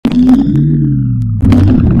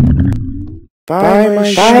Buy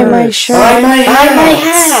my shirt. Buy my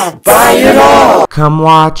hat. Buy it all. Come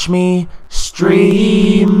watch me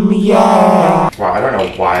stream, yeah. Wow, I don't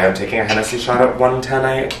know why I'm taking a Hennessy shot at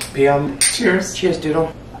 1:10 p.m. Cheers. Cheers,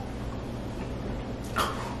 Doodle.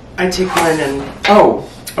 I take mine and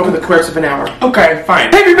over the course of an hour. Okay, fine.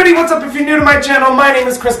 Hey everybody, what's up? If you're new to my channel, my name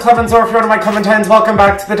is Chris Klemens, or if you're one of my Clementines, welcome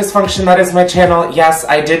back to the dysfunction that is my channel. Yes,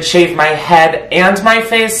 I did shave my head and my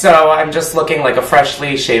face, so I'm just looking like a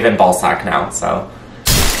freshly shaven ballsack now, so.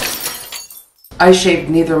 I shaved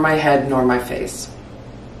neither my head nor my face.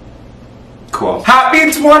 Cool.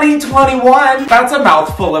 Happy 2021! That's a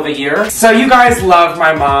mouthful of a year. So you guys love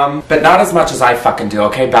my mom, but not as much as I fucking do,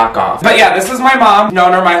 okay? Back off. But yeah, this is my mom.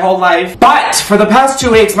 Known her my whole life. But for the past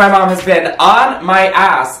 2 weeks, my mom has been on my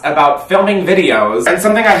ass about filming videos. And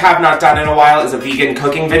something I have not done in a while is a vegan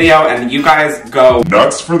cooking video, and you guys go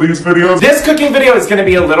nuts for these videos. This cooking video is gonna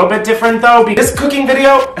be a little bit different though, because this cooking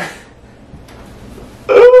video...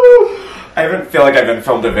 I feel like I haven't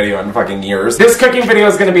filmed a video in fucking years. This cooking video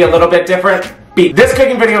is going to be a little bit different.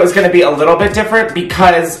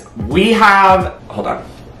 Because we have... Hold on.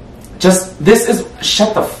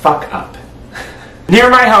 Shut the fuck up. Near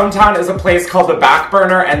my hometown is a place called The Back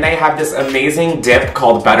Burner, and they have this amazing dip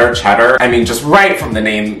called Better Cheddar. I mean, just right from the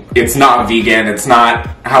name, it's not vegan, it's not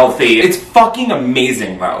healthy. It's fucking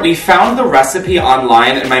amazing, though. We found the recipe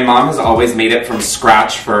online, and my mom has always made it from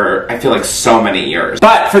scratch for, I feel like, so many years.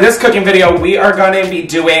 But for this cooking video, we are going to be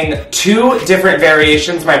doing 2 different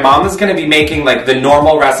variations. My mom is going to be making, like, the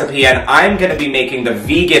normal recipe, and I'm going to be making the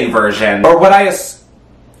vegan version, or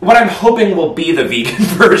what I'm hoping will be the vegan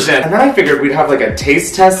version. And then I figured we'd have like a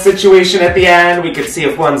taste test situation at the end. We could see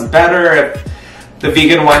if one's better, if the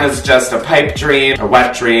vegan one is just a pipe dream, a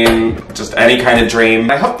wet dream, just any kind of dream.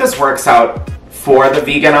 I hope this works out for the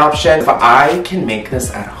vegan option. If I can make this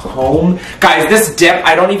at home. Guys, this dip,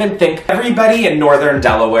 I don't even think everybody in Northern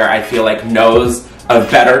Delaware, I feel like, knows of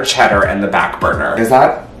Better Cheddar and The Back Burner. Is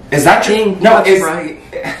that true? No, it's right.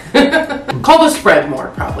 Call the spread more,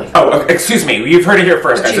 probably. Oh, excuse me. You've heard it here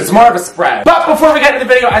first, guys. It's more of a spread. But before we get into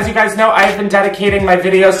the video, as you guys know, I have been dedicating my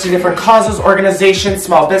videos to different causes, organizations,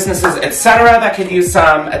 small businesses, etc. that could use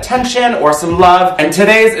some attention or some love. And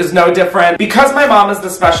today's is no different. Because my mom is the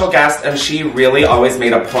special guest and she really always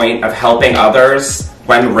made a point of helping others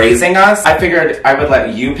when raising us, I figured I would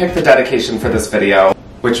let you pick the dedication for this video,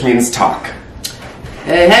 which means talk.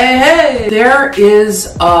 Hey, hey, hey! There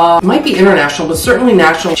is, might be international, but certainly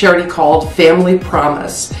national charity called Family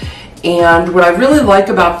Promise. And what I really like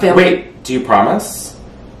about Family... Wait, do you promise?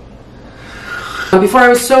 Before I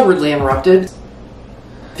was so rudely interrupted,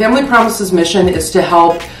 Family Promise's mission is to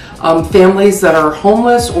help families that are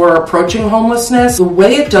homeless or approaching homelessness. The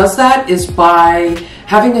way it does that is by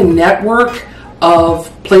having a network of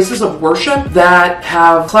places of worship that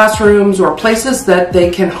have classrooms or places that they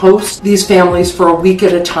can host these families for a week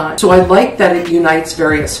at a time. So I like that it unites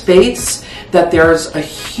various faiths, that there's a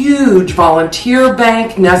huge volunteer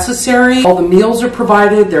bank necessary. All the meals are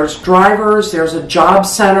provided, there's drivers, there's a job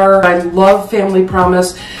center. I love Family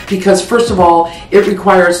Promise because, first of all, it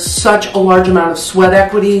requires such a large amount of sweat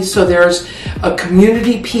equity, so there's a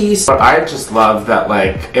community piece. But I just love that,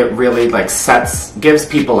 like, it really, like, gives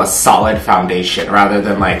people a solid foundation rather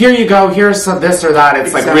than, like, here you go, here's some this or that. It's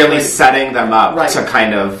exactly. Like, really setting them up to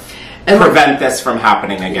kind of prevent this from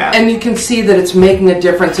happening again. And you can see that it's making a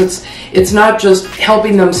difference. It's not just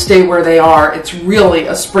helping them stay where they are. It's really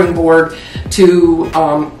a springboard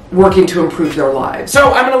to working to improve their lives.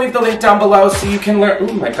 So I'm going to leave the link down below so you can learn...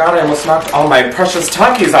 Oh my god, I almost knocked all my precious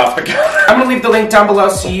Takis off the counter. I'm going to leave the link down below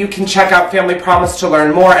so you can check out Family Promise to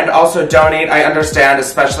learn more and also donate. I understand,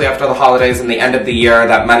 especially after the holidays and the end of the year,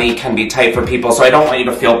 that money can be tight for people, so I don't want you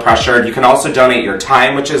to feel pressured. You can also donate your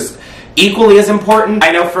time, which is equally as important.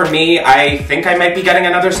 I know for me, I think I might be getting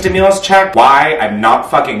another stimulus check. Why? I'm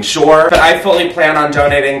not fucking sure. But I fully plan on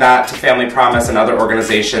donating that to Family Promise and other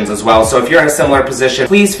organizations as well. So if you're in a similar position,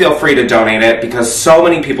 please feel free to donate it because so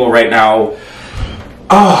many people right now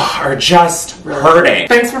are just hurting.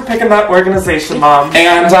 Thanks for picking that organization, Mom.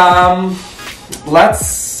 And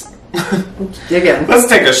let's dig in. Let's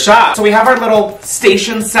take a shot. So we have our little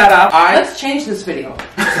station set up. Let's change this video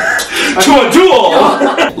to a duel!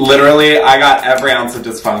 Literally, I got every ounce of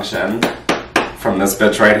dysfunction from this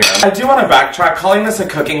bitch right here. I do want to backtrack. Calling this a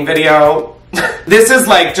cooking video, this is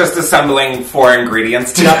like just assembling 4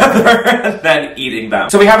 ingredients together and then eating them.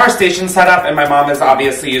 So we have our station set up, and my mom is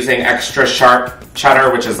obviously using extra sharp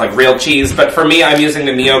cheddar, which is like real cheese. But for me, I'm using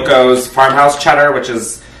the Miyoko's Farmhouse cheddar, which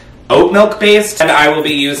is oat milk based, and I will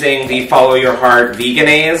be using the Follow Your Heart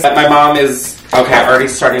Veganese. But my mom is, okay, already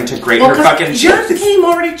starting to grate her fucking cheese. Yours came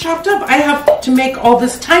already chopped up. I have to make all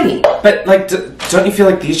this tiny. But, like, don't you feel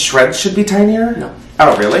like these shreds should be tinier? No.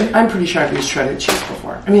 Oh, really? I'm pretty sure I've used shredded cheese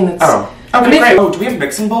before. I mean, it's... Oh. Okay, great. Oh, do we have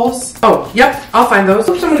mixing bowls? Oh, yep. I'll find those.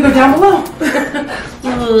 Oops, I'm gonna go down below.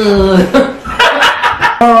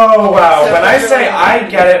 Oh, wow. When I say I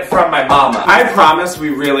get it from my mama, I promise we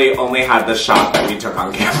really only had the shot that we took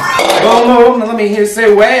on camera. Oh, let me hear you say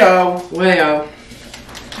wayo. Wayo.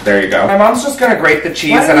 There you go. My mom's just gonna grate the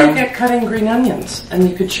cheese. Why don't you get cutting green onions and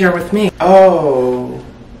you could share with me? Oh.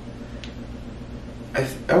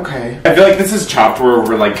 Okay. I feel like this is chopped where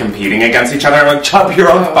we're like competing against each other. I'm like, chop your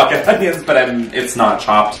own fucking onions, but it's not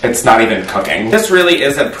chopped. It's not even cooking. This really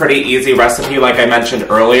is a pretty easy recipe. Like I mentioned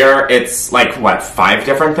earlier, it's like, what, 5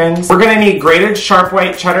 different things? We're gonna need grated sharp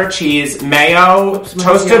white cheddar cheese, mayo,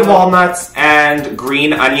 toasted walnuts, and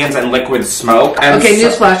green onions and liquid smoke. And okay,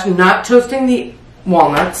 newsflash, not toasting the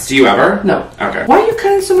walnuts. Do you ever? No. Okay. Why are you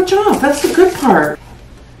cutting so much off? That's the good part.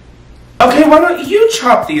 Okay, why don't you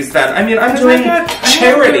chop these then? I mean, I'm doing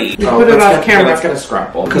charity. You put it off camera. Let's get a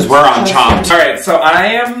scrapple because we're on chopped. All right, so I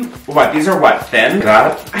am what? These are what, thin?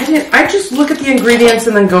 That? I just look at the ingredients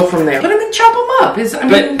and then go from there. But I mean, chop them up.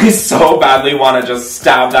 But I so badly want to just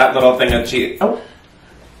stab that little thing of cheese. Oh,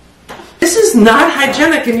 this is not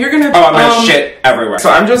hygienic, and you're gonna. Oh, I'm gonna shit everywhere.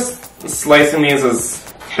 So I'm just slicing these as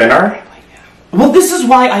thinner. Well, this is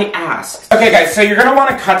why I asked. Okay, guys, so you're gonna want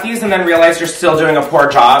to cut these and then realize you're still doing a poor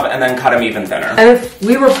job and then cut them even thinner. And if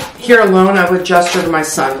we were here alone, I would gesture to my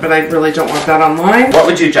son, but I really don't want that online. What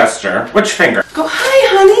would you gesture? Which finger? Go,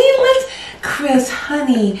 hi, honey. Chris,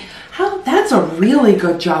 honey. That's a really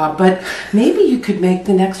good job, but maybe you could make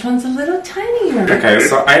the next ones a little tinier. Okay,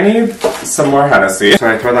 so I need some more Hennessy. Can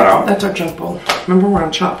I throw that out? That's our junk bowl. Remember, we're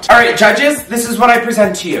on chopped. All right, judges, this is what I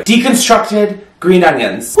present to you. Deconstructed green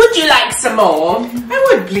onions. Would you like some more? I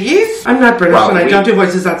would, please. I'm not British and I don't do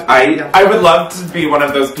voices. I would love to be one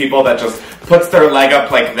of those people that just puts their leg up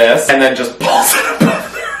like this and then just pulls it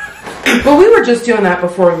up. Well, we were just doing that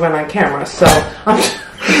before we went on camera, so I'm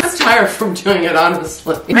tired from doing it,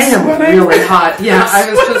 honestly. I am really hot. Yeah, I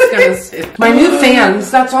was just gonna say. My new fans,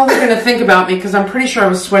 that's all they're gonna think about me because I'm pretty sure I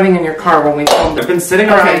was sweating in your car when we filmed it. I've been sitting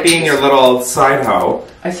around being your little side hoe.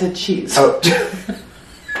 I said cheese. Oh.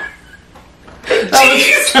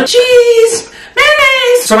 Cheese!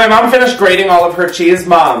 Mayonnaise! So my mom finished grating all of her cheese.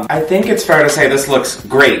 Mom, I think it's fair to say this looks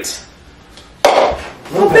great.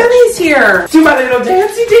 Well, Benny's here. Do my little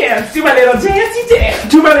dancey dance. Do my little dancey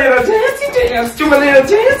dance. Do my little dancey dance. Do my little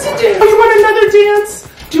dancey dance. Oh, you want another dance?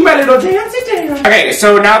 Do my little dancey dance. Okay,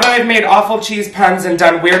 so now that I've made awful cheese puns and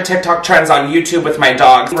done weird TikTok trends on YouTube with my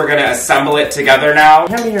dogs, we're gonna assemble it together now.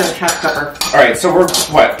 Hand me your half pepper. All right, so we're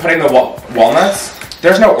what? Putting the walnuts?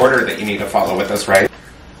 There's no order that you need to follow with this, right?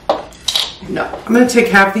 No. I'm going to take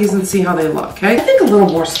half these and see how they look, okay? I think a little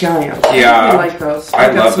more scallions. Yeah. I like those.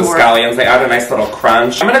 I love the scallions. They add a nice little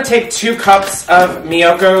crunch. I'm going to take 2 cups of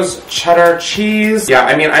Miyoko's cheddar cheese. Yeah,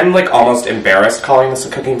 I mean, I'm like almost embarrassed calling this a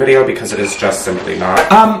cooking video because it is just simply not.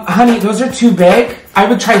 Honey, those are too big. I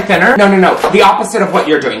would try thinner. No. The opposite of what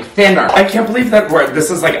you're doing. Thinner. I can't believe that this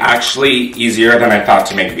is like actually easier than I thought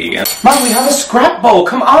to make vegan. Mom, we have a scrap bowl.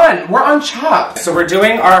 Come on. We're on chop. So we're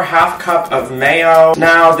doing our half cup of mayo.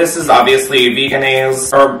 Now, this is obviously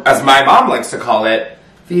Veganese, or as my mom likes to call it,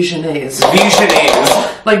 Visionaise.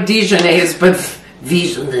 Visionaise. Like Dijonnaise, but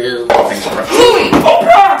Visionaise.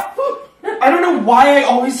 Oprah! I don't know why I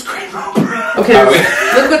always scream Oprah. Okay,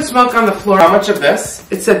 liquid smoke on the floor. How much of this?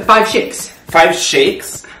 It said 5 shakes. 5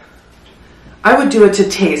 shakes? I would do it to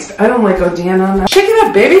taste. I don't like Odean on that. Shake it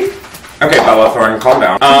up, baby. Okay, Bella Thorne, calm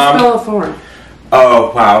down. Bella Thorne.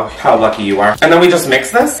 Oh, wow. How lucky you are. And then we just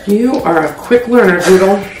mix this? You are a quick learner,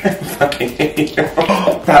 Doodle. Fucking hate you.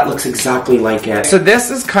 That looks exactly like it. So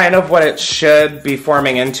this is kind of what it should be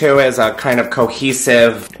forming into, is a kind of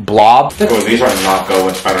cohesive blob. Oh, these are not go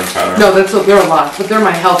with better cheddar. No, they're a lot, but they're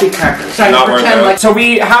my healthy crackers. So not worth it. So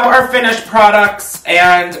we have our finished products,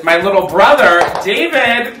 and my little brother,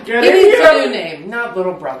 David. He needs a new name, not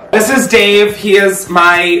little brother. This is Dave. He is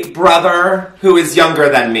my brother, who is younger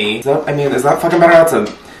than me. Is that fucking better?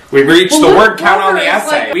 We reached the word count on the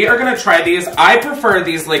essay. Like, we are gonna try these. I prefer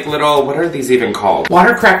these like little, what are these even called?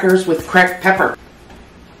 Water crackers with cracked pepper.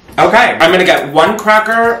 Okay, I'm gonna get 1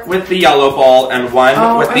 cracker with the yellow bowl and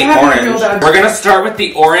 1 with the orange. We're gonna start with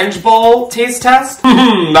the orange bowl taste test.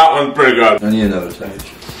 That one's pretty good. I need another taste.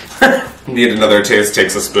 Need another taste,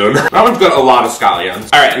 takes a spoon. That one's got a lot of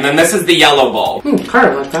scallions. Alright, and then this is the yellow bowl. Kind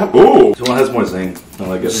of like that. Ooh. This one has more zing. I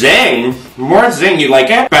like it. Zing? More zing, you like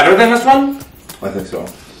it? Better than this one? I think so.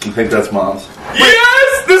 I think that's mom's.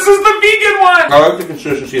 Yes! This This is the vegan one! I like the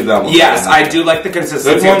consistency of that one. Yes, I do like the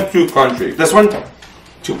consistency. This one's too crunchy. This one,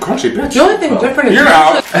 too crunchy, bitch. The only thing different is You're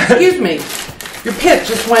out. excuse me, your pit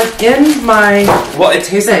just went in my. Well, it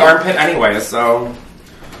tastes like armpit anyway, so.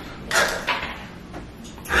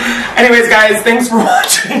 Anyways, guys, thanks for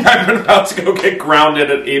watching. I'm about to go get grounded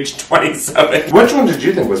at age 27. Which one did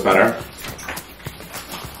you think was better?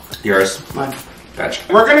 Yours. Mine. Gotcha.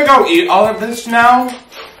 We're gonna go eat all of this now.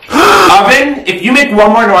 Oven, if you make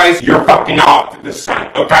one more noise, you're fucking off this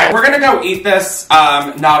side, okay? We're gonna go eat this,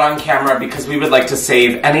 not on camera, because we would like to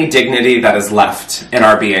save any dignity that is left in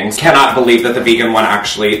our beings. Cannot believe that the vegan one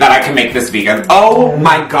actually, that I can make this vegan. Oh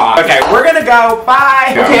my god. Okay, we're gonna go.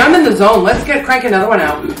 Bye. Okay, I'm in the zone. Let's crank another one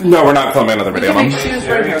out. No, we're not filming another video, We Mom. can make shoes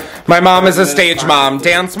right here. My mom is a stage mom.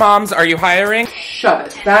 Dance moms, are you hiring? Shut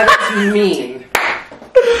it. That is mean.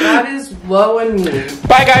 That is low and mean.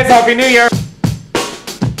 Bye guys, Happy New Year.